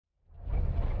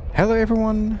Hello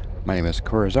everyone, my name is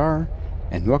Corazar,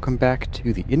 and welcome back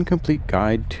to the incomplete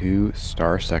guide to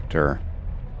Starsector.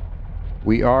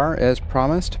 We are, as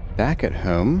promised, back at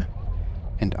home,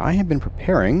 and I have been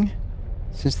preparing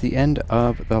since the end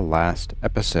of the last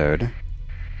episode,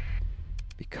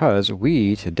 because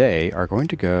we today are going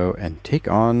to go and take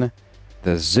on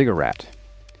the Ziggurat,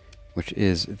 which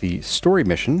is the story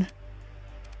mission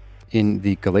in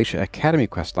the Kelise Academy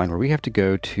questline, where we have to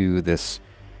go to this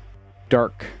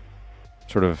dark,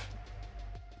 sort of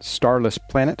starless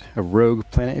planet, a rogue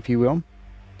planet, if you will,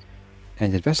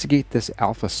 and investigate this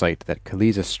alpha site that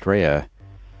Kelise Astraia,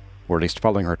 or at least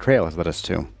following her trail, has led us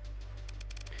to.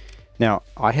 Now,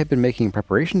 I have been making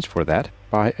preparations for that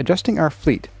by adjusting our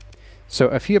fleet. So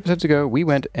a few episodes ago, we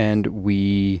went and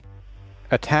we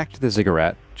attacked the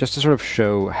Ziggurat just to sort of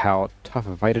show how tough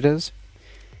a fight it is.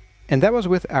 And that was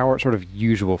with our sort of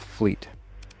usual fleet.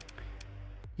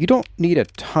 You don't need a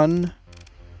ton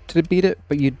to beat it,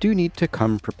 but you do need to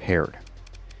come prepared.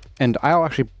 And I'll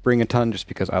actually bring a ton just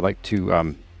because I like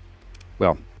to,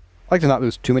 well, I like to not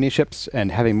lose too many ships,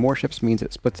 and having more ships means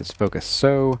it splits its focus.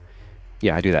 So,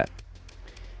 yeah, I do that.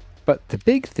 But the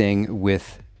big thing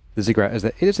with the Ziggurat is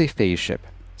that it is a phase ship.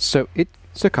 So it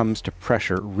succumbs to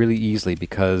pressure really easily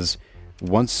because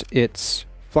once its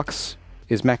flux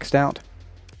is maxed out,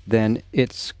 then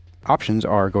its options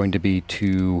are going to be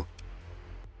to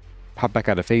pop back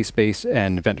out of phase space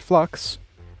and vent flux,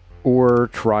 or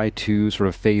try to sort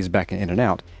of phase back in and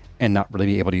out and not really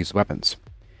be able to use weapons.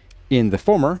 In the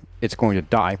former, it's going to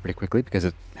die pretty quickly because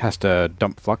it has to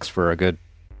dump flux for a good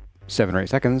 7 or 8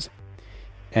 seconds.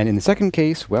 And in the second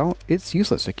case, well, it's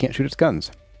useless. It can't shoot its guns.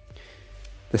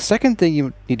 The second thing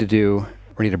you need to do,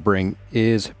 or need to bring,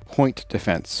 is point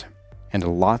defense, and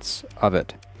lots of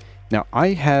it. Now,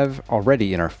 I have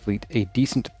already in our fleet a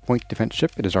decent point defense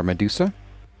ship. It is our Medusa.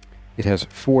 It has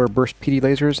 4 burst PD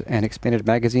lasers and expanded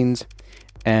magazines,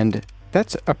 and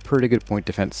that's a pretty good point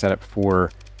defense setup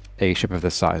for a ship of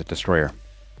this size, a destroyer.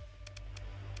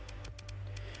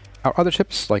 Our other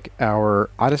ships, like our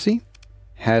Odyssey,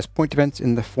 has point defense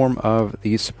in the form of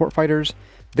these support fighters.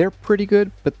 They're pretty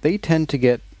good, but they tend to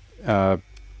get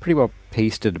pretty well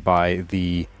pasted by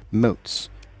the moats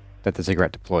that the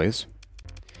Ziggurat deploys.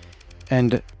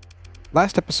 And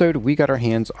last episode, we got our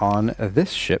hands on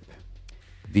this ship,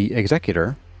 the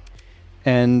Executor,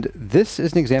 and this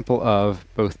is an example of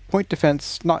both point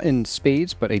defense, not in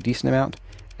spades, but a decent amount,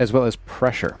 as well as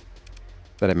pressure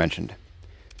that I mentioned.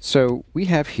 So we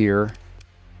have here,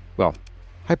 well,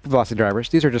 hypervelocity drivers.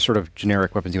 These are just sort of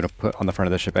generic weapons you want to put on the front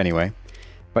of the ship anyway.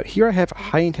 But here I have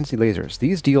high-intensity lasers.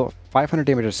 These deal 500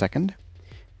 damage a second,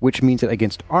 which means that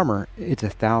against armor, it's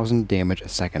 1,000 damage a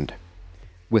second.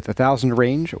 With 1,000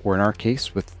 range, or in our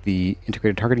case, with the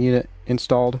integrated targeting unit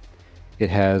installed, it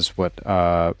has, what,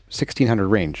 1,600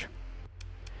 range.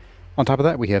 On top of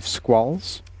that, we have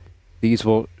squalls. These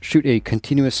will shoot a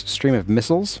continuous stream of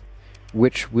missiles,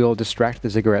 which will distract the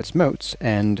Ziggurat's moats,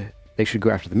 and they should go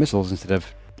after the missiles instead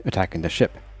of attacking the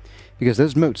ship. Because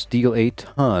those moats deal a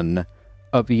ton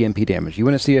of EMP damage. You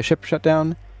want to see a ship shut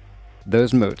down?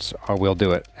 Those moats will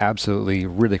do it absolutely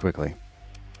really quickly.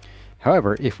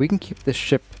 However, if we can keep this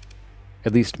ship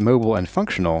at least mobile and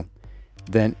functional,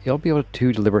 then it'll be able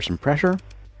to deliver some pressure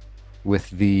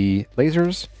with the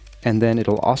lasers, and then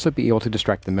it'll also be able to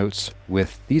distract the moats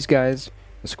with these guys,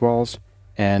 the squalls,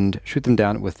 and shoot them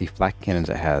down with the flak cannons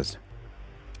it has.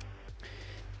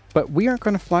 But we aren't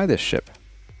going to fly this ship.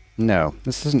 No,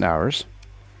 this isn't ours.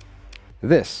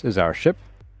 This is our ship,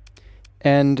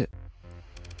 and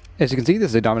as you can see, this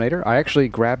is a Dominator. I actually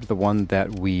grabbed the one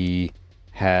that we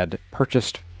had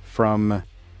purchased from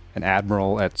an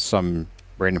admiral at some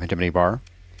random hegemony bar.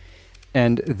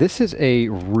 And this is a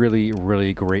really,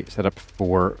 really great setup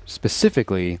for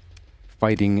specifically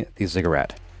fighting the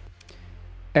Ziggurat.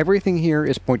 Everything here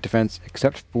is point defense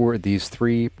except for these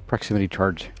 3 proximity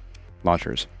charge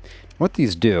launchers. What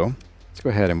these do, let's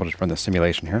go ahead and we'll just run the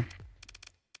simulation here.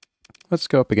 Let's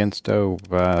go up against,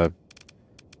 let's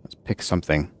pick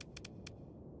something.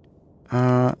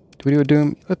 Do we do a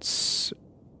Doom? Let's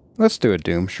do a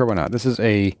Doom. Sure, why not? This is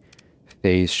a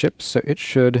phase ship, so it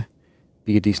should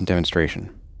be a decent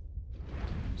demonstration.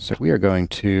 So we are going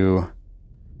to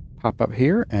pop up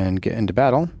here and get into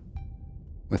battle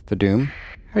with the Doom.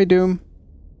 Hi, Doom.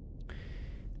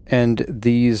 And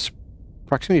these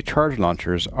proximity charge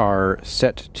launchers are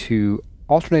set to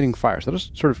alternating fire. So they'll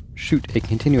just sort of shoot a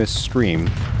continuous stream.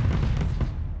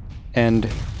 And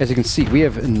as you can see, we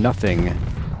have nothing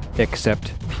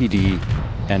except PD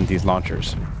and these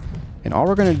launchers. And all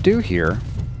we're going to do here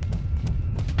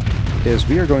is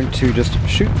we are going to just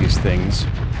shoot these things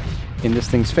in this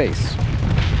thing's face.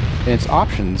 and its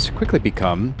options quickly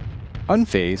become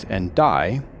unphase and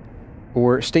die,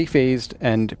 or stay phased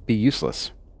and be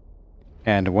useless.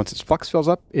 And once its flux fills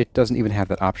up, it doesn't even have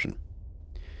that option.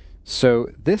 So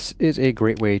this is a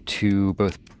great way to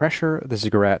both pressure the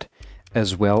Ziggurat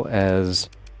as well as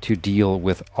to deal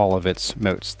with all of its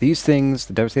motes. These things,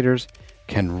 the Devastators,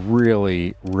 can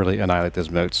really, really annihilate those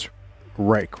motes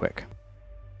right quick.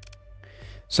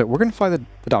 So we're going to fly the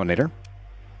Dominator.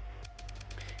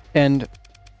 And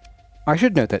I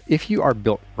should note that if you are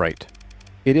built right,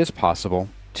 it is possible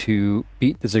to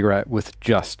beat the Ziggurat with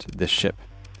just this ship.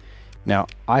 Now,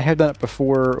 I have done it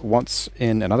before once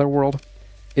in another world.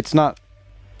 It's not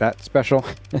that special,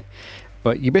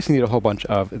 but you basically need a whole bunch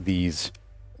of these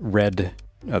red,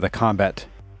 the combat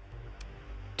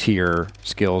tier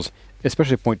skills,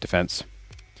 especially point defense.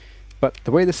 But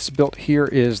the way this is built here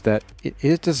is that it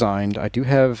is designed, I do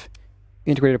have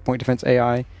integrated point defense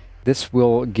AI. This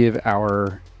will give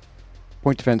our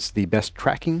point defense the best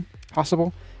tracking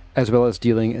possible, as well as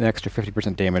dealing an extra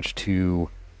 50% damage to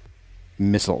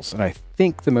missiles. And I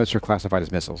think the motes are classified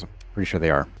as missiles. I'm pretty sure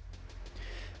they are.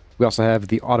 We also have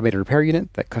the automated repair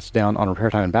unit that cuts down on repair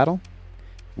time in battle.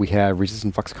 We have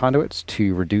resistant flux conduits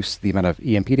to reduce the amount of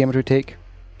EMP damage we take.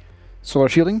 Solar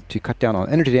shielding to cut down on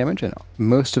energy damage, and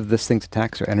most of this thing's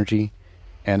attacks are energy.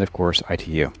 And of course,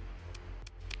 ITU.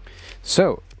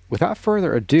 So, without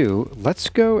further ado, let's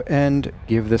go and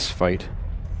give this fight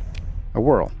a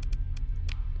whirl.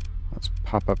 Let's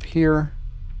pop up here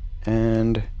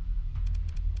and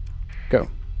go.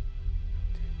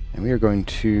 And we are going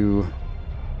to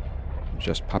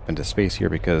just pop into space here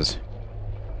because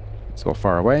it's a little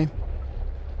far away.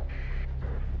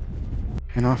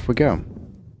 And off we go.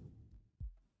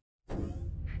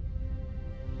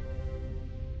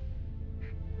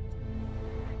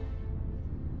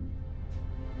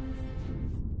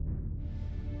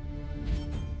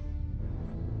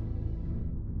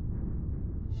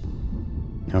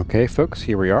 Okay, folks,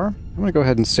 here we are. I'm going to go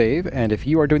ahead and save, and if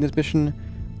you are doing this mission,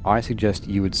 I suggest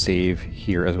you would save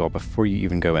here as well before you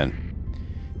even go in.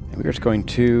 And we're just going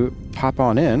to pop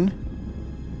on in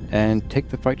and take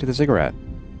the fight to the Ziggurat.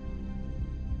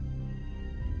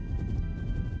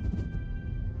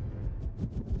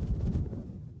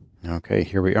 Okay,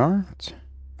 here we are. Let's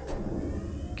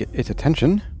get its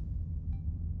attention.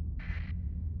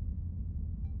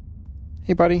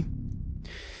 Hey, buddy.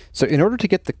 So in order to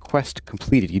get the quest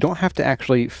completed, you don't have to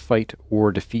actually fight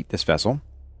or defeat this vessel.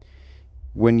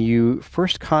 When you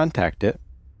first contact it,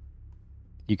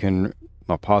 you can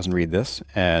pause and read this,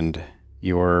 and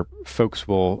your folks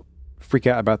will freak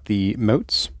out about the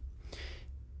motes.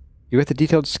 You get the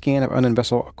detailed scan of unknown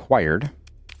vessel acquired.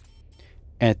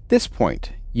 And at this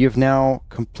point, you have now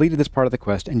completed this part of the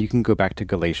quest, and you can go back to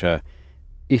Galatia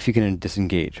if you can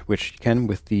disengage, which you can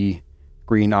with the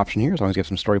green option here, as long as you have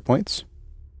some story points.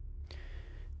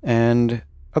 And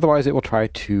otherwise it will try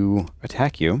to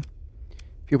attack you.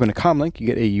 If you open a comlink, you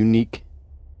get a unique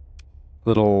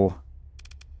little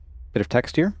bit of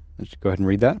text here. Let's go ahead and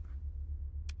read that.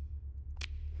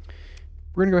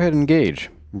 We're going to go ahead and engage.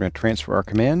 We're going to transfer our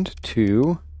command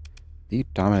to the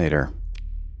Dominator.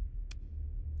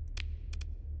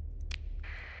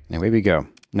 And away we go.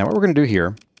 Now what we're going to do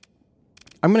here,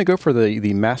 I'm going to go for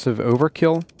the massive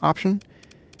overkill option,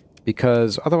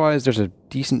 because otherwise there's a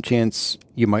decent chance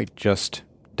you might just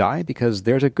die, because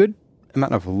there's a good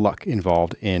amount of luck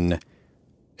involved in,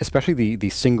 especially the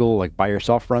single, like, by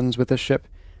yourself runs with this ship.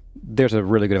 There's a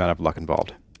really good amount of luck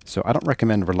involved. So I don't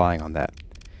recommend relying on that.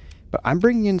 But I'm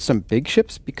bringing in some big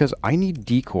ships because I need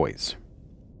decoys.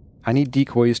 I need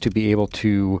decoys to be able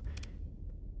to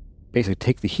basically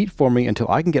take the heat for me until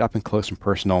I can get up and close and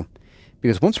personal.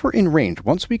 Because once we're in range,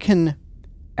 once we can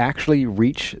actually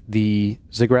reach the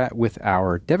Ziggurat with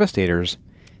our Devastators,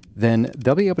 then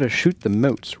they'll be able to shoot the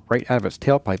motes right out of its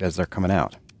tailpipe as they're coming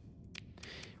out.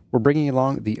 We're bringing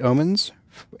along the Omens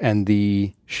and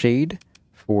the Shade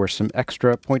for some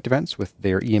extra point defense with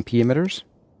their EMP emitters.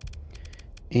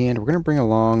 And we're going to bring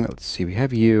along, let's see, we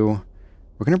have you.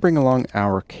 We're going to bring along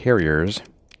our carriers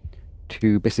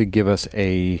to basically give us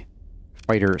a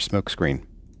fighter smokescreen.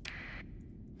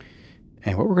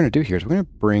 And what we're going to do here is we're going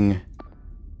to bring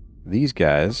these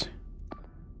guys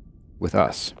with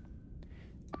us.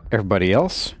 Everybody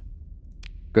else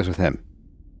goes with him.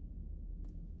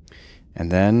 And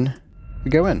then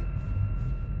we go in.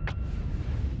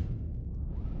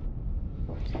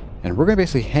 And we're going to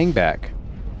basically hang back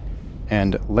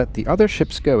and let the other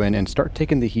ships go in and start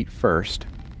taking the heat first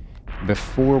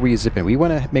before we zip in. We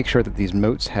want to make sure that these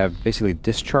motes have basically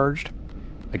discharged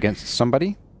against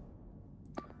somebody,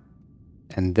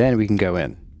 and then we can go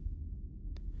in.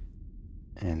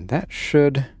 And that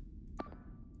should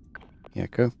Yeah,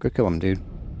 go kill him, dude.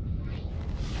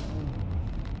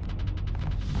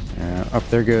 Up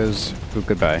there goes... Ooh,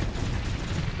 goodbye.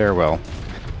 Farewell.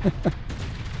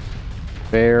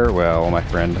 Farewell, my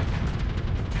friend.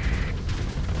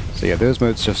 So yeah, those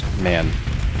modes just... Man.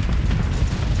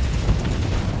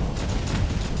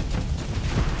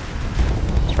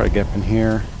 Let's try to get up in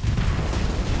here.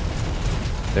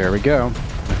 There we go.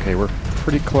 Okay, we're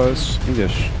pretty close. I think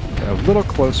there's a little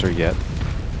closer yet.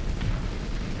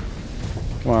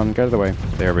 Come on, get out of the way.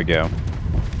 There we go.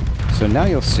 So now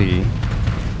you'll see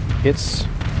its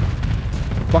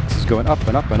flux is going up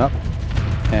and up and up.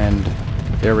 And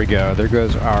there we go. There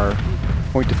goes our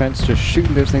point defense, just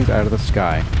shooting those things out of the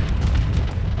sky.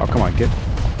 Oh, come on, get...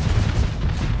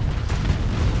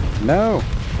 No!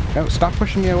 No, stop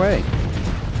pushing me away!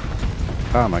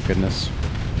 Oh my goodness.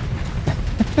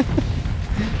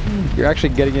 You're actually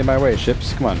getting in my way,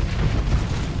 ships. Come on.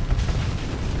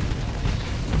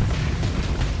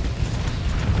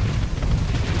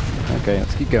 Okay,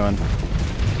 let's keep going.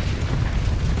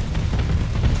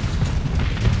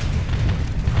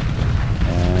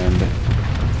 And...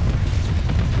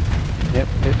 Yep,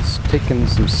 it's taken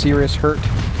some serious hurt,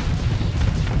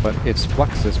 but its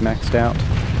flux is maxed out.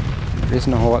 There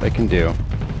isn't a whole lot I can do.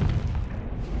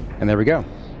 And there we go.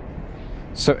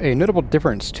 So a notable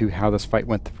difference to how this fight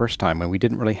went the first time, when we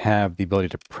didn't really have the ability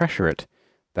to pressure it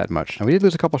that much. Now we did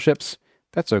lose a couple ships.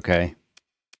 That's okay.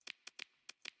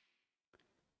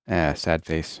 Ah, sad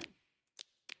face.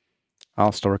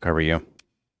 I'll still recover you.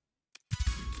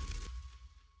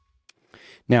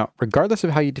 Now, regardless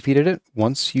of how you defeated it,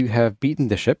 once you have beaten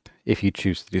the ship, if you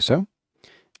choose to do so,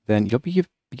 then you'll be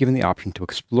given the option to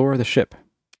explore the ship.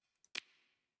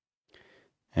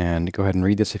 And go ahead and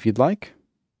read this if you'd like.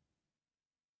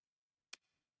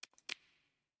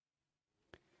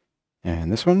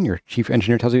 And this one, your chief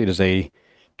engineer tells you it is a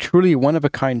truly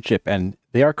one-of-a-kind ship, and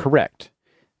they are correct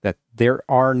that there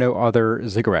are no other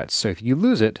Ziggurats. So if you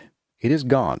lose it, it is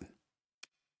gone.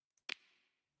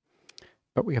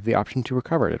 But we have the option to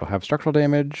recover it. It'll have structural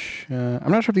damage.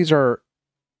 I'm not sure if these are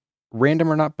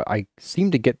random or not, but I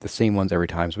seem to get the same ones every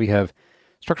time. So we have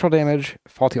structural damage,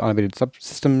 faulty automated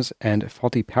subsystems, and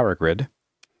faulty power grid.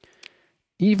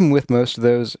 Even with most of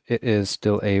those, it is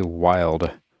still a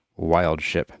wild, wild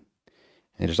ship.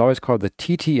 It is always called the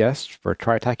TTS for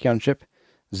Tritachyon ship,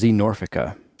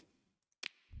 Xenorphica.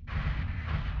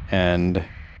 And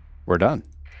we're done.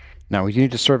 Now we do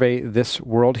need to survey this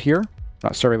world here.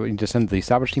 Not survey, but we need to send the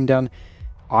salvage team down.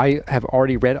 I have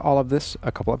already read all of this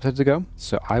a couple episodes ago,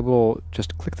 so I will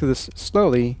just click through this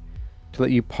slowly to let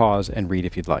you pause and read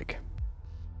if you'd like.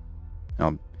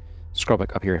 I'll scroll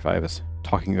back up here if I was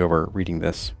talking over reading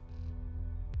this.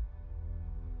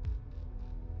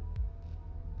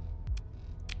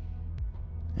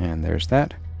 And there's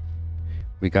that.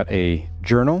 We got a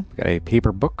journal, we got a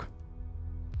paper book.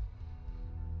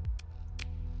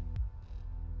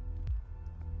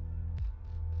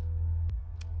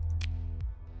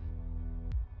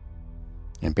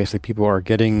 And basically people are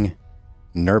getting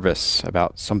nervous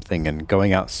about something and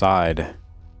going outside.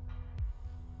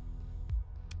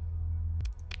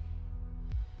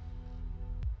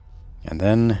 And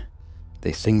then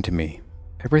they sing to me.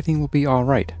 Everything will be all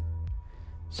right.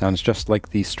 Sounds just like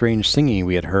the strange singing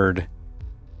we had heard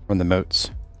from the moats.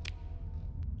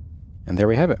 And there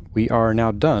we have it. We are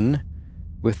now done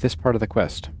with this part of the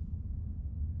quest.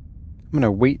 I'm going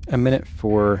to wait a minute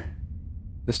for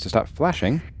this to stop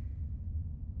flashing.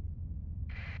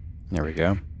 There we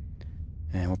go.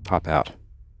 And we'll pop out.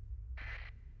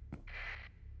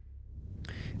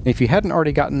 And if you hadn't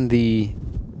already gotten the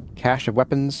cache of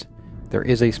weapons, there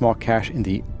is a small cache in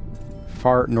the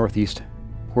far northeast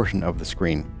portion of the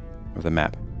screen, of the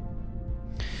map.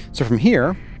 So from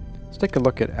here, let's take a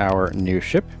look at our new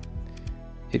ship.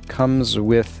 It comes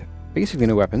with basically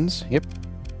no weapons, yep.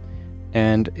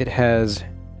 And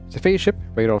it's a phase ship,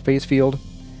 regular old phase field,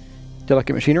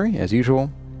 delicate machinery, as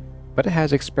usual, but it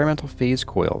has experimental phase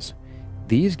coils.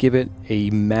 These give it a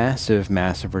massive,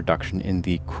 massive reduction in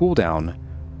the cooldown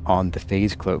on the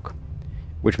phase cloak,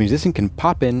 which means this thing can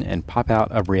pop in and pop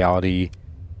out of reality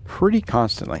pretty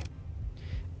constantly.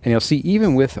 And you'll see,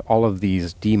 even with all of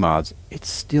these D-mods, it's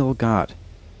still got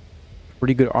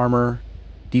pretty good armor,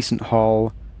 decent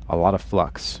hull, a lot of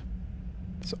flux.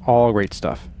 It's all great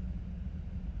stuff.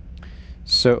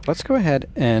 So let's go ahead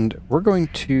and we're going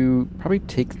to probably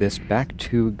take this back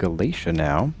to Galatia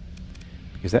now,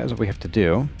 because that is what we have to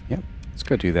do. Yep, let's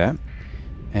go do that.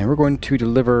 And we're going to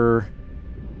deliver,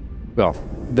 well,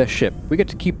 the ship. We get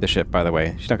to keep the ship, by the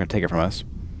way. She's not going to take it from us.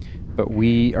 But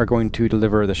we are going to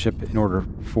deliver the ship in order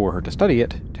for her to study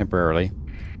it temporarily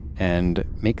and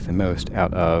make the most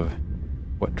out of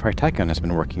what Tritachon has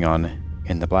been working on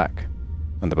in the black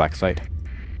site.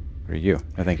 For you.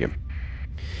 No, thank you.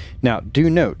 Now, do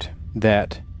note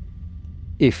that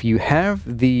if you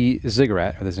have the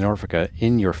Ziggurat, or the Xenorphica,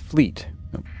 in your fleet,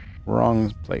 oh,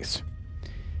 wrong place,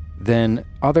 then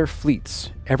other fleets,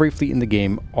 every fleet in the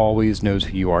game always knows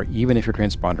who you are, even if your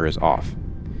transponder is off.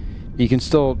 You can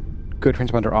still go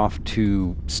transponder off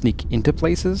to sneak into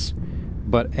places,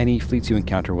 but any fleets you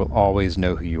encounter will always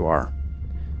know who you are.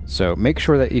 So make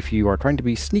sure that if you are trying to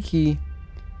be sneaky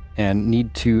and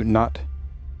need to not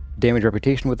damage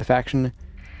reputation with the faction,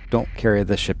 don't carry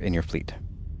the ship in your fleet.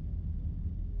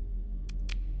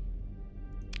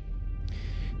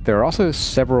 There are also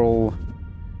several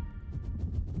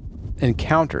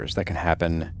encounters that can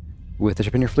happen with the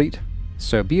ship in your fleet,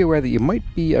 so be aware that you might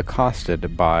be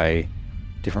accosted by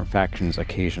different factions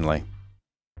occasionally.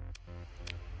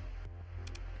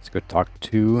 Let's go talk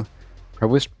to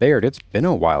Provost Baird. It's been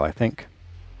a while, I think.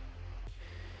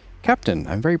 Captain,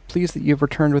 I'm very pleased that you've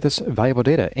returned with this valuable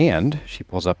data, and she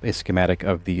pulls up a schematic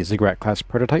of the Ziggurat-class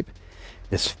prototype.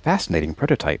 This fascinating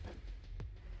prototype.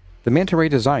 The manta ray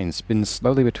design spins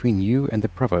slowly between you and the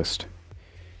Provost.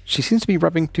 She seems to be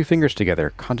rubbing two fingers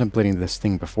together, contemplating this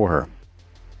thing before her.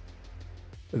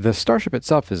 The starship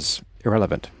itself is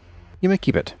irrelevant. You may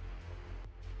keep it.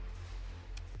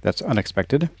 That's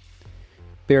unexpected.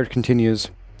 Baird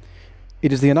continues,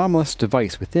 it is the anomalous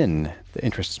device within that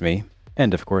interests me,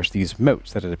 and of course these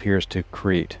motes that it appears to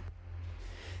create.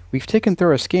 We've taken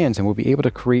thorough scans and will be able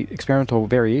to create experimental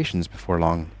variations before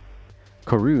long.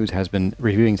 Koruz has been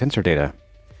reviewing sensor data.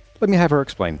 Let me have her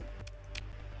explain.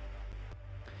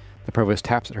 The Provost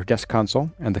taps at her desk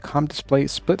console, and the comm display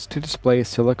splits to display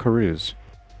Scylla Koruz.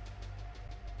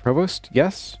 Provost,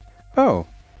 yes? Oh,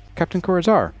 Captain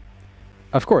Corazar.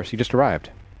 Of course, you just arrived.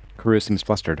 Koruz seems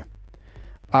flustered.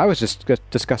 I was just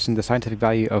discussing the scientific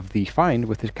value of the find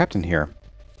with the captain here,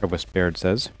 Provost Baird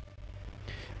says.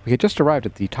 We had just arrived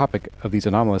at the topic of these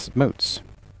anomalous motes.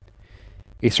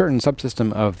 A certain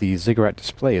subsystem of the Ziggurat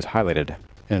display is highlighted,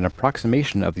 and an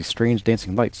approximation of these strange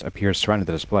dancing lights appears surrounding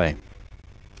the display.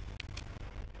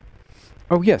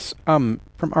 Oh yes, from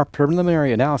our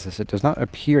preliminary analysis, it does not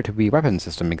appear to be a weapon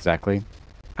system exactly.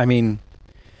 I mean,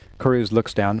 Koruz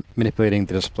looks down, manipulating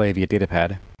the display via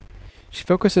datapad. She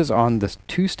focuses on this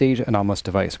two-stage anomalous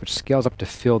device, which scales up to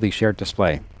fill the shared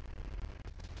display.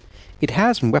 It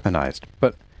has been weaponized,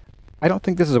 but I don't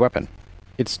think this is a weapon.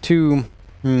 It's too...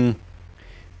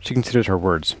 She considers her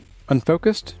words.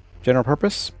 Unfocused? General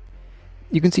purpose?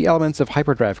 You can see elements of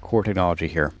hyperdrive core technology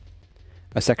here.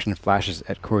 A section flashes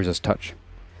at Koruz's touch,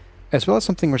 as well as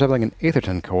something resembling an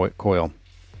Aetherton coil.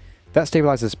 That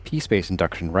stabilizes P-space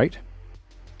induction, right?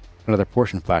 Another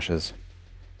portion flashes.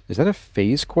 Is that a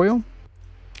phase coil?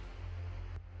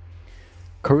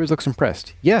 Koruz looks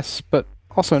impressed. Yes, but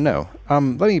also no.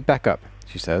 Let me back up,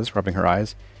 she says, rubbing her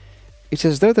eyes. It's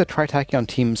as though the Tritachon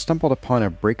team stumbled upon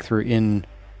a breakthrough in...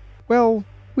 well,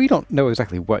 we don't know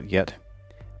exactly what yet.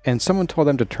 And someone told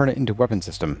them to turn it into a weapon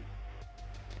system.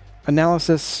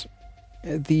 Analysis...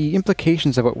 the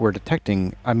implications of what we're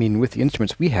detecting, I mean, with the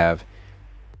instruments we have,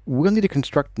 we'll need to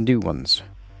construct new ones.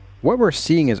 What we're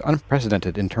seeing is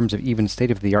unprecedented in terms of even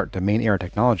state-of-the-art domain-era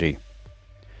technology.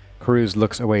 Koruz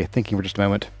looks away, thinking for just a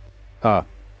moment.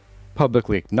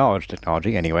 Publicly acknowledged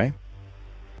technology, anyway.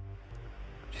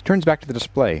 She turns back to the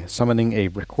display, summoning a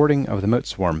recording of the mote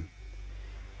swarm.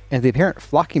 And the apparent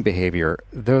flocking behavior,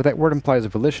 though that word implies a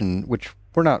volition, which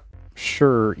we're not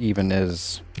sure even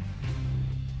is...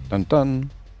 Dun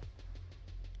dun.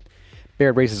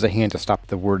 Baird raises a hand to stop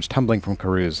the words tumbling from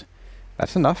Koruz.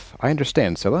 That's enough. I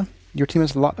understand, Scylla. Your team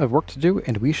has a lot of work to do,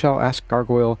 and we shall ask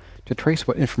Gargoyle to trace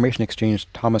what information exchange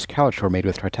Thomas Calitor made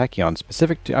with Tritachon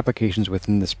specific to applications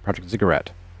within this Project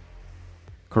Ziggurat.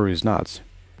 Koruz nods.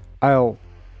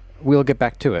 We'll get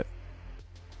back to it.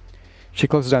 She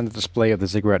closes down the display of the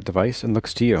Ziggurat device and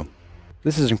looks to you.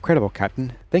 This is incredible,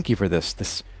 Captain. Thank you for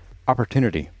this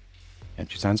opportunity. And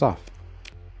she signs off.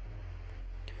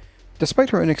 Despite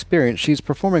her inexperience, she's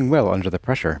performing well under the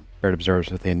pressure, Baird observes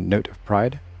with a note of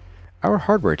pride. Our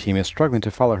hardware team is struggling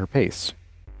to follow her pace.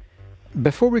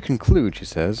 Before we conclude, she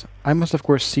says, I must of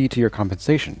course see to your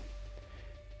compensation.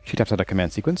 She taps out a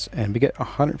command sequence, and we get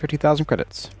 150,000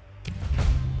 credits.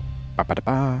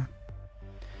 Ba-ba-da-ba.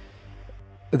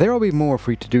 There will be more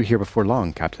for you to do here before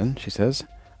long, Captain, she says.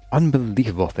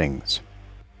 Unbelievable things.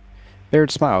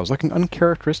 Baird smiles, looking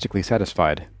uncharacteristically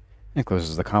satisfied, and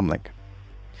closes the comlink.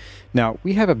 Now,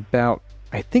 we have about,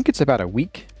 I think it's about a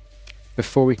week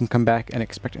before we can come back and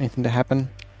expect anything to happen.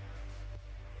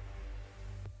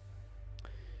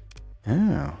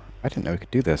 Oh, I didn't know we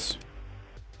could do this.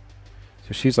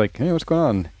 So she's like, hey, what's going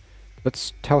on?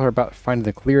 let's tell her about finding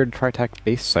the cleared Tritac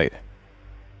base site.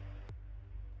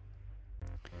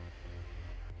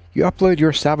 You upload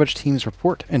your salvage team's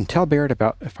report and tell Barrett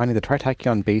about finding the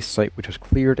Tritachyon base site, which was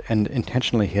cleared and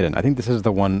intentionally hidden. I think this is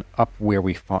the one up where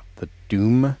we fought the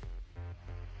Doom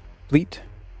fleet.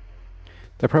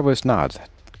 The Provost nods,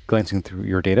 glancing through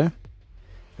your data.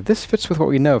 This fits with what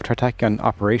we know of Tritachyon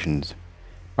operations.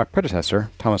 My predecessor,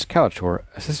 Thomas Calitor,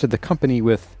 assisted the company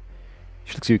with,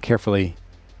 she looks at you carefully,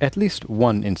 at least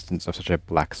one instance of such a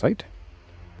black site.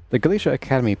 The Kelise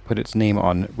Academy put its name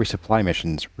on resupply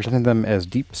missions, presenting them as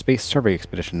deep space survey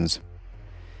expeditions.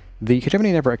 The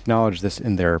Hegemony never acknowledged this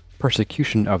in their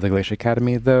persecution of the Kelise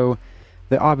Academy, though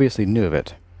they obviously knew of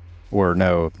it, or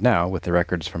know now with the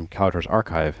records from Calitor's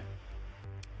archive.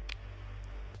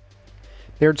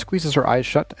 Baird squeezes her eyes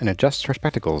shut and adjusts her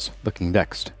spectacles, looking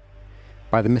vexed.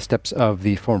 By the missteps of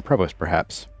the former provost,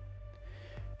 perhaps.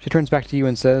 She turns back to you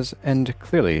and says, and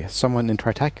clearly someone in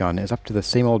Tritachyon is up to the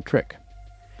same old trick.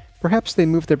 Perhaps they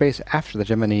moved their base after the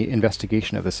Hegemony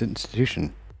investigation of this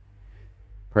institution.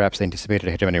 Perhaps they anticipated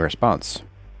a Hegemony response.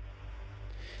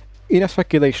 Enough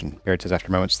speculation, Baird says after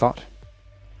a moment's thought.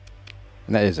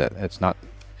 And that is it. It's not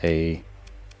a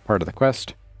part of the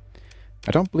quest.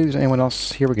 I don't believe there's anyone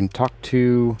else here we can talk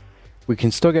to. We can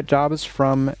still get jobs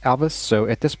from Alvis, so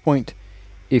at this point,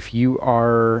 if you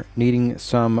are needing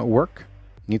some work,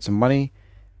 need some money,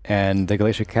 and the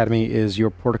Kelise Academy is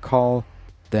your port of call,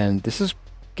 then this is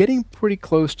getting pretty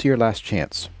close to your last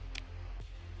chance.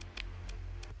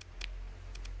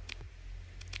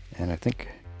 And I think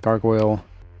Gargoyle,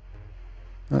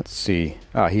 let's see,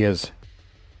 he has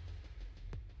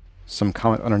some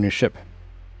comment on our new ship.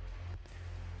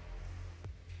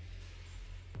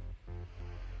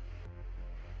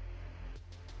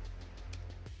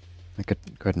 I could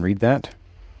go ahead and read that.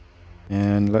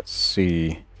 And let's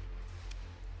see,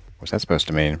 what's that supposed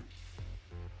to mean?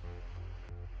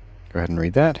 Go ahead and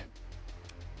read that.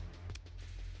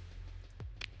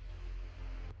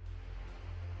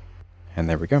 And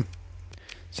there we go.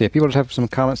 So yeah, people just have some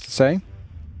comments to say.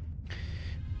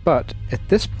 But at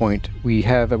this point, we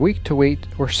have a week to wait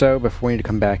or so before we need to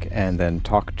come back and then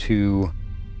talk to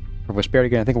Provost Baird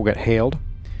again. I think we'll get hailed.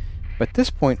 But at this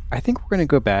point, I think we're going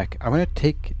to go back. I'm going to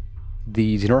take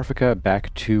the Xenorphica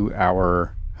back to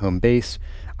our home base.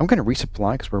 I'm going to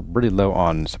resupply because we're really low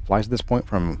on supplies at this point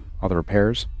from all the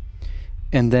repairs.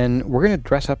 And then we're going to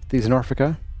dress up the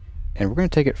Xenorphica, and we're going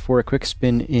to take it for a quick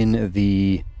spin in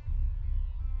the...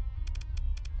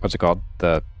 what's it called?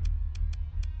 The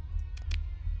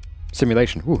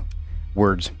simulation. Ooh,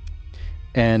 words.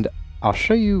 And I'll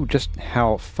show you just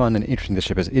how fun and interesting this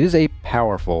ship is. It is a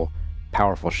powerful,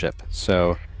 powerful ship.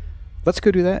 So let's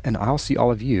go do that, and I'll see all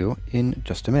of you in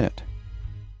just a minute.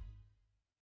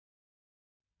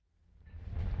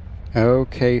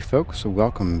 Okay, folks,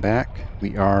 welcome back.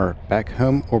 We are back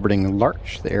home orbiting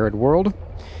Larch, the arid world,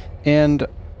 and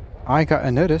I got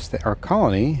a notice that our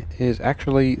colony is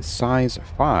actually size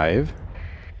 5.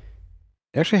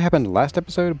 It actually happened last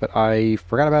episode, but I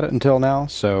forgot about it until now,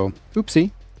 so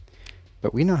oopsie.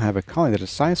 But we now have a colony that is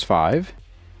size 5,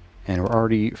 and we're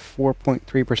already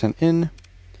 4.3% in,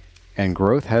 and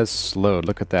growth has slowed.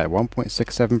 Look at that,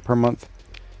 1.67 per month.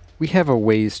 We have a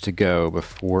ways to go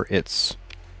before it's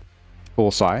full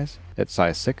size at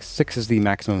size 6. 6 is the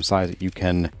maximum size that you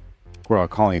can grow a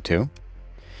colony to.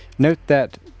 Note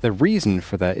that the reason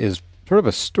for that is sort of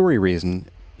a story reason,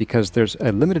 because there's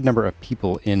a limited number of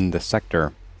people in the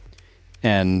sector,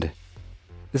 and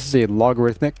this is a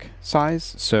logarithmic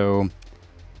size, so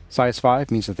size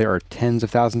 5 means that there are tens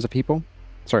of thousands of people,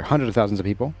 sorry, hundreds of thousands of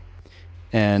people,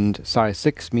 and size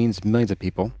 6 means millions of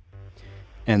people.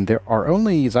 And there are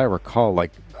only, as I recall,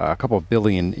 like a couple of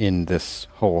billion in this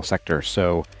whole sector.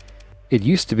 So it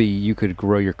used to be you could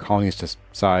grow your colonies to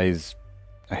size,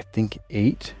 I think,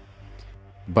 8.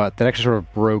 But that actually sort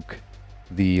of broke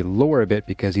the lore a bit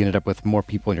because you ended up with more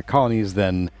people in your colonies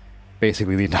than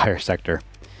basically the entire sector.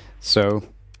 So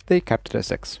they kept it at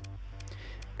 6.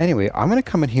 Anyway, I'm going to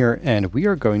come in here and we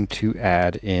are going to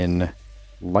add in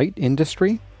light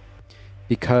industry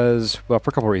because, well,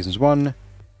 for a couple of reasons. One,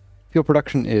 fuel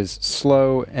production is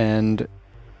slow, and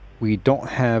we don't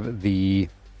have the...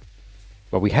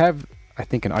 well, we have, I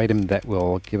think, an item that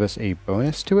will give us a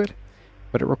bonus to it,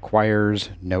 but it requires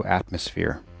no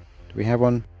atmosphere. Do we have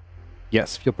one?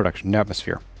 Yes, fuel production, no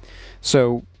atmosphere.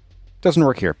 So, it doesn't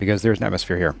work here, because there's an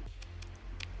atmosphere here.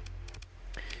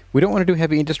 We don't want to do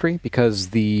heavy industry,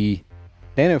 because the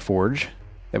nanoforge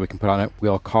that we can put on it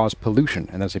will cause pollution,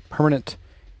 and there's a permanent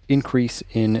increase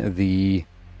in the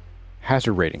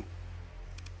hazard rating.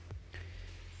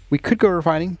 We could go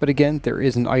refining, but again, there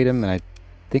is an item, and I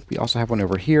think we also have one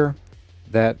over here,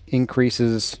 that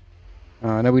increases...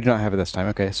 no, we do not have it this time.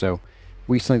 Okay, so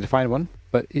we still need to find one,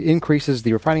 but it increases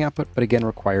the refining output, but again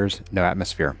requires no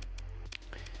atmosphere.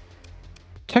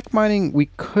 Tech mining we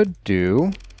could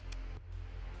do,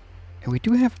 and we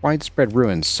do have widespread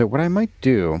ruins, so what I might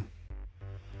do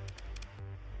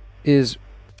is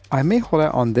I may hold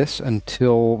out on this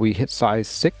until we hit size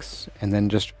 6 and then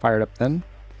just fire it up then,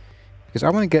 because I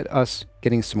want to get us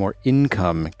getting some more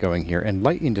income going here, and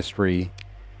light industry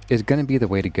is going to be the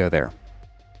way to go there.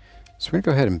 So we're going to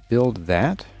go ahead and build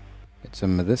that, get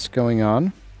some of this going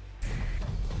on,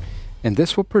 and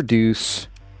this will produce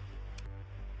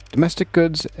domestic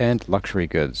goods and luxury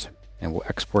goods, and we'll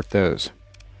export those.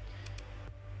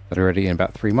 That are ready in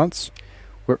about 3 months.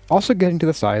 We're also getting to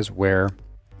the size where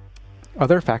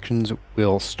other factions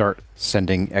will start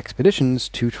sending expeditions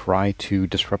to try to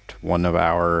disrupt one of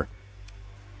our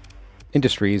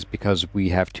industries because we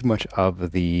have too much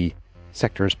of the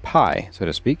sector's pie, so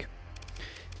to speak.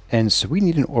 And so we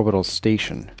need an orbital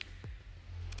station.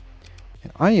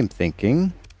 And I am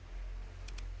thinking...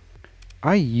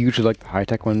 I usually like the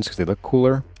high-tech ones because they look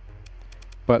cooler.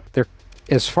 But they're,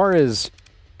 as far as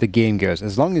the game goes,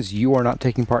 as long as you are not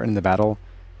taking part in the battle,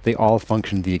 they all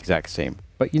function the exact same.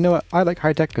 But you know what? I like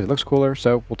high-tech because it looks cooler,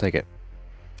 so we'll take it.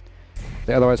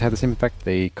 They otherwise have the same effect,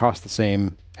 they cost the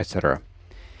same, etc.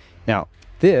 Now,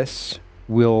 this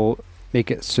will make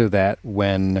it so that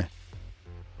when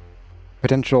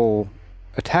potential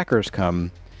attackers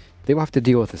come, they will have to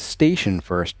deal with the station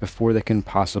first before they can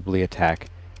possibly attack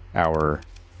our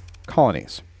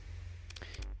colonies.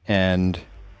 And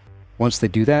once they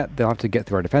do that, they'll have to get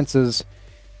through our defenses.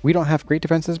 We don't have great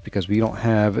defenses because we don't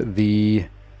have the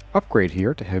upgrade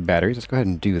here to heavy batteries. Let's go ahead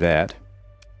and do that.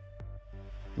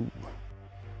 Ooh.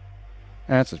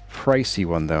 That's a pricey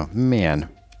one, though. Man.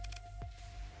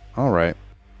 Alright.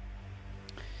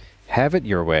 Have it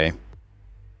your way.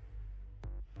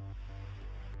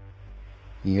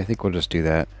 Yeah, I think we'll just do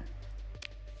that.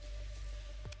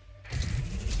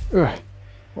 Ugh.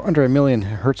 We're under 1 million. It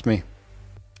hurts me.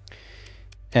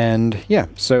 And yeah,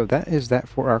 so that is that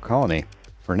for our colony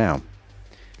for now.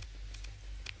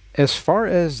 As far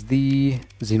as the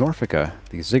Xenorphica,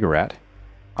 the Ziggurat,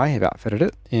 I have outfitted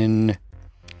it in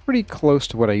pretty close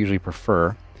to what I usually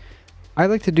prefer. I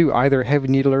like to do either heavy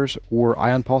needlers or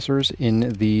ion pulsars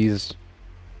in these,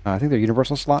 I think they're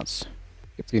universal slots.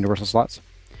 Yep, the universal slots.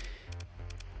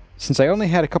 Since I only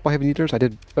had a couple heavy needlers, I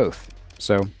did both.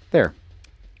 So, there.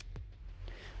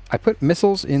 I put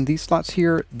missiles in these slots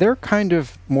here. They're kind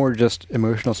of more just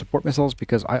emotional support missiles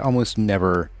because I almost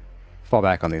never fall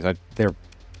back on these. They're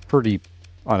pretty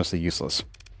honestly useless.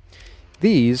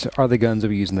 These are the guns that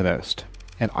we use the most.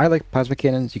 And I like plasma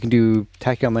cannons. You can do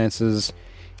tachyon lances.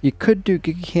 You could do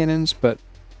giga cannons, but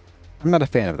I'm not a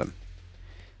fan of them.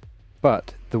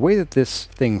 But the way that this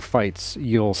thing fights,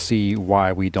 you'll see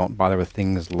why we don't bother with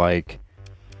things like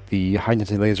the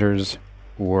high-intensity lasers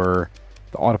or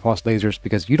the autopulse lasers,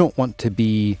 because you don't want to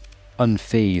be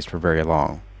unfazed for very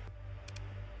long.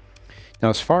 Now,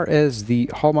 as far as the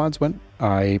hull mods went,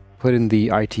 I put in the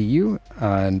ITU,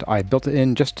 and I built it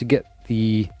in just to get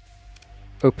the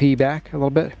OP back a little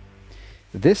bit.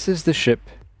 This is the ship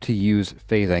to use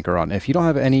phase anchor on. If you don't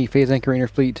have any phase anchor in your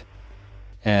fleet,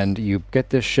 and you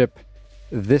get this ship,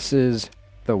 this is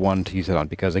the one to use it on,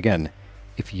 because again,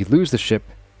 if you lose the ship,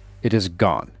 it is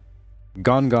gone.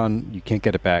 Gone, you can't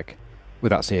get it back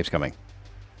without saves coming.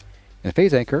 And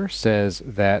phase anchor says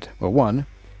that, well, one,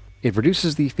 it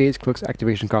reduces the phase cloak's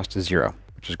activation cost to 0,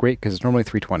 which is great because it's normally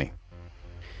 320.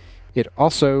 It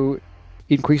also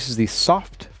increases the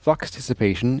soft flux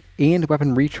dissipation and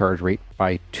weapon recharge rate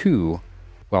by 2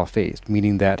 while phased,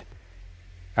 meaning that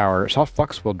our soft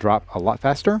flux will drop a lot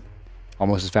faster,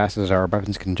 almost as fast as our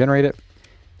weapons can generate it,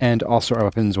 and also our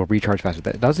weapons will recharge faster.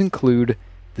 That does include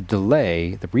the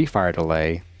delay, the refire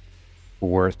delay,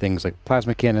 for things like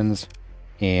plasma cannons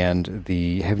and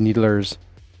the heavy needlers.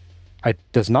 It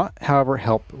does not, however,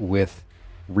 help with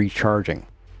recharging,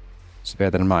 so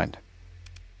bear that in mind.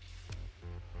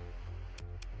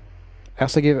 I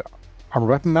also give armor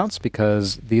weapon mounts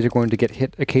because these are going to get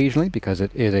hit occasionally because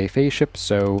it is a phase ship,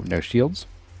 so no shields.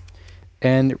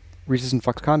 And resistant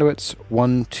flux conduits,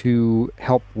 one to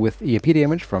help with EMP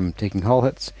damage from taking hull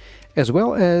hits, as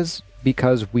well as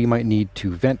because we might need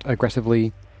to vent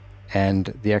aggressively,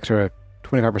 and the extra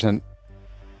 25%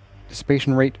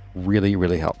 dissipation rate really,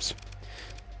 really helps.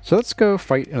 So let's go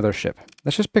fight another ship.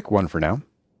 Let's just pick one for now.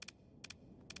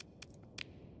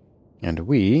 And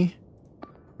we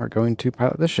are going to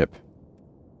pilot this ship.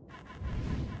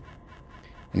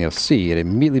 And you'll see it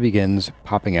immediately begins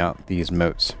popping out these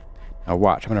motes. Now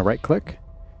watch, I'm going to right click.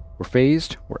 We're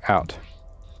phased, we're out.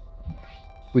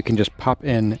 we can just pop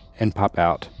in and pop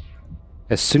out.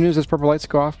 As soon as those purple lights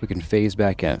go off, we can phase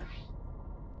back in.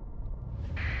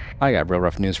 I got real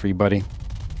rough news for you, buddy.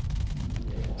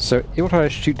 So, if we'll try to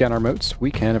shoot down our moats, we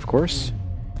can, of course,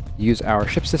 use our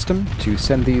ship system to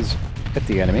send these at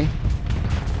the enemy.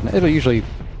 Now, it'll usually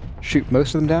shoot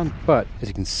most of them down, but as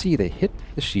you can see, they hit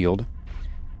the shield,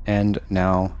 and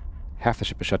now half the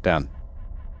ship is shut down.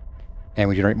 And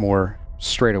we generate more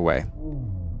straight away,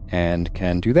 and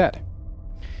can do that.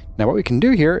 Now what we can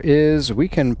do here is we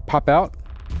can pop out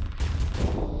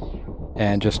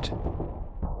and just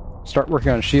start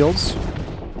working on shields,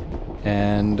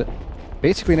 and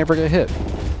basically never get hit.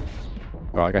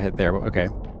 Well, I got hit there, but okay.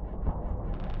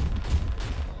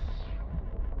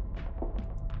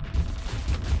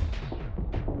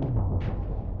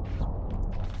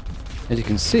 As you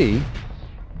can see,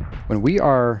 when we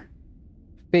are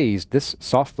phased, this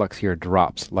soft flux here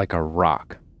drops like a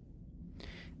rock.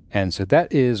 And so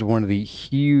that is one of the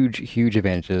huge, huge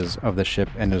advantages of the ship,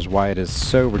 and is why it is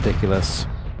so ridiculous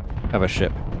of a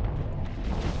ship.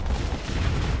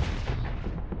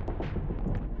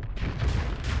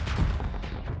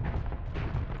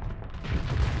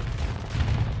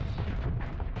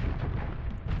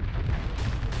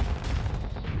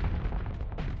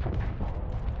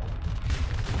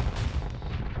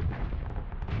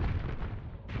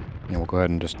 And we'll go ahead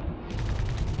and just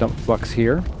dump flux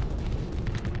here.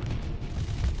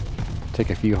 Take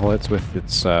a few hits with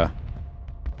its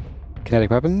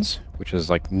kinetic weapons, which is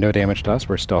like no damage to us.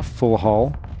 We're still full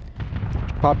hull.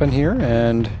 Just pop in here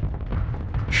and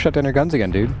shut down your guns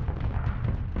again, dude.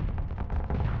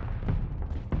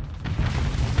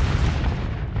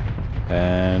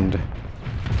 And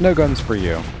no guns for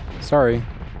you. Sorry.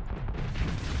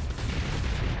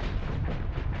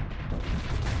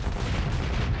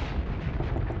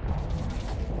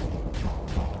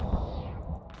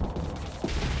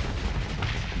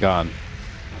 Gone.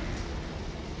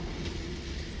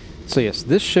 So yes,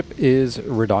 this ship is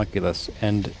redonkulous,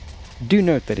 and do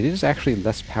note that it is actually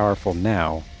less powerful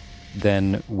now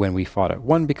than when we fought it.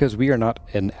 One, because we are not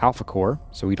an alpha core,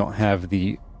 so we don't have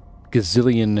the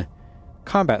gazillion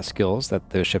combat skills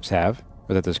that those ships have,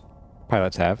 or that those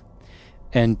pilots have.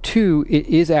 And two, it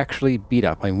is actually beat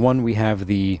up. I mean, one, we have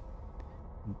the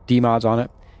D-mods on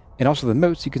it, and also the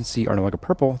moats you can see are no longer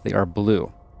purple, they are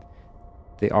blue.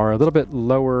 They are a little bit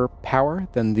lower power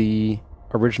than the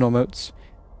original moats,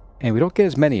 and we don't get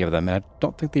as many of them, and I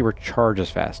don't think they were charged as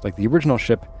fast. Like the original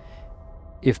ship,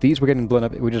 if these were getting blown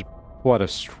up, it would just pull out a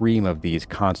stream of these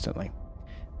constantly.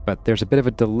 But there's a bit of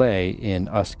a delay in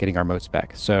us getting our moats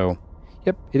back. So,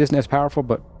 yep, it isn't as powerful,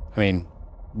 but, I mean,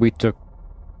 we took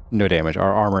no damage.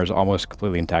 Our armor is almost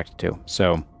completely intact, too.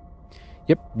 So,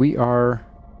 yep, we are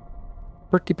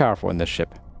pretty powerful in this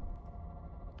ship.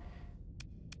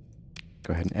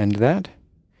 Go ahead and end that.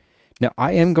 Now,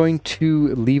 I am going to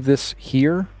leave this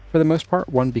here for the most part.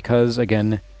 One, because,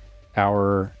 again,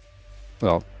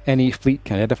 any fleet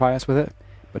can identify us with it.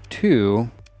 But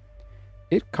two,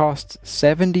 it costs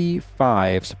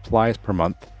 75 supplies per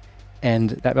month. And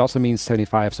that also means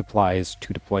 75 supplies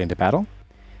to deploy into battle.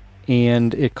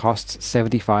 And it costs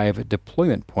 75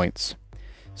 deployment points.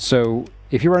 So,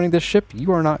 if you're running this ship,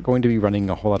 you are not going to be running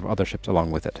a whole lot of other ships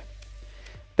along with it.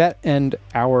 That and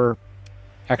our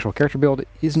actual character build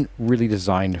isn't really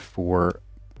designed for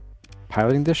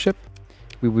piloting this ship.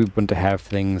 We would want to have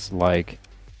things like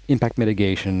impact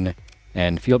mitigation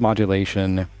and field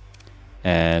modulation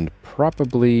and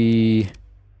probably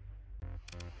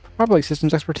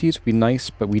systems expertise would be nice,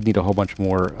 but we'd need a whole bunch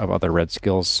more of other red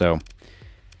skills, so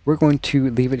we're going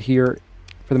to leave it here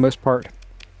for the most part.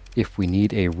 If we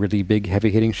need a really big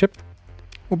heavy-hitting ship,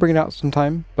 we'll bring it out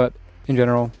sometime, but in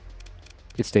general,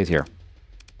 it stays here.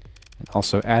 And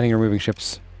also, adding or removing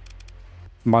ships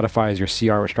modifies your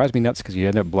CR, which drives me nuts because you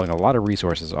end up blowing a lot of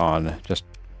resources on just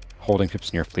holding ships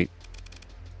in your fleet.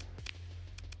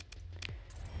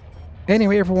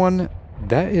 Anyway, everyone,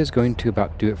 that is going to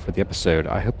about do it for the episode.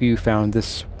 I hope you found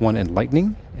this one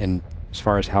enlightening in as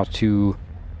far as how to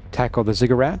tackle the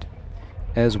Ziggurat,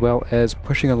 as well as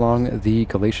pushing along the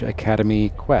Kelise Academy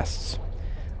quests.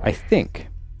 I think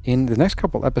in the next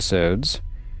couple episodes,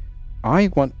 I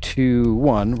want to,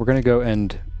 we're going to go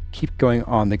and keep going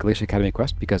on the Kelise Academy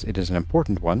quest because it is an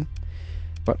important one,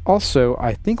 but also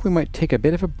I think we might take a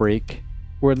bit of a break,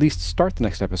 or at least start the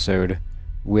next episode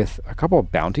with a couple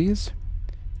of bounties,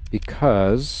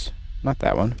 because, not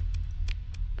that one,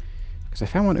 because I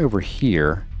found one over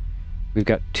here. We've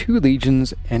got 2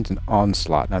 legions and an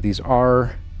onslaught. Now these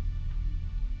are,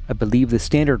 I believe, the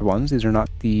standard ones. These are not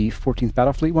the 14th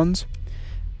Battle Fleet ones.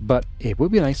 But it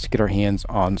would be nice to get our hands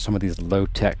on some of these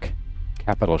low-tech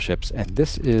capital ships, and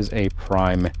this is a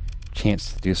prime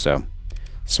chance to do so.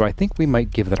 So I think we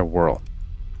might give that a whirl.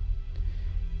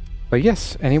 But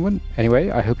yes, anyway,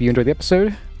 I hope you enjoyed the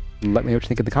episode. Let me know what you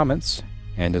think in the comments.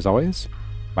 And as always,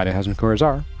 my name has been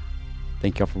Corazar.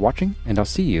 Thank you all for watching, and I'll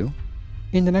see you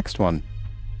in the next one.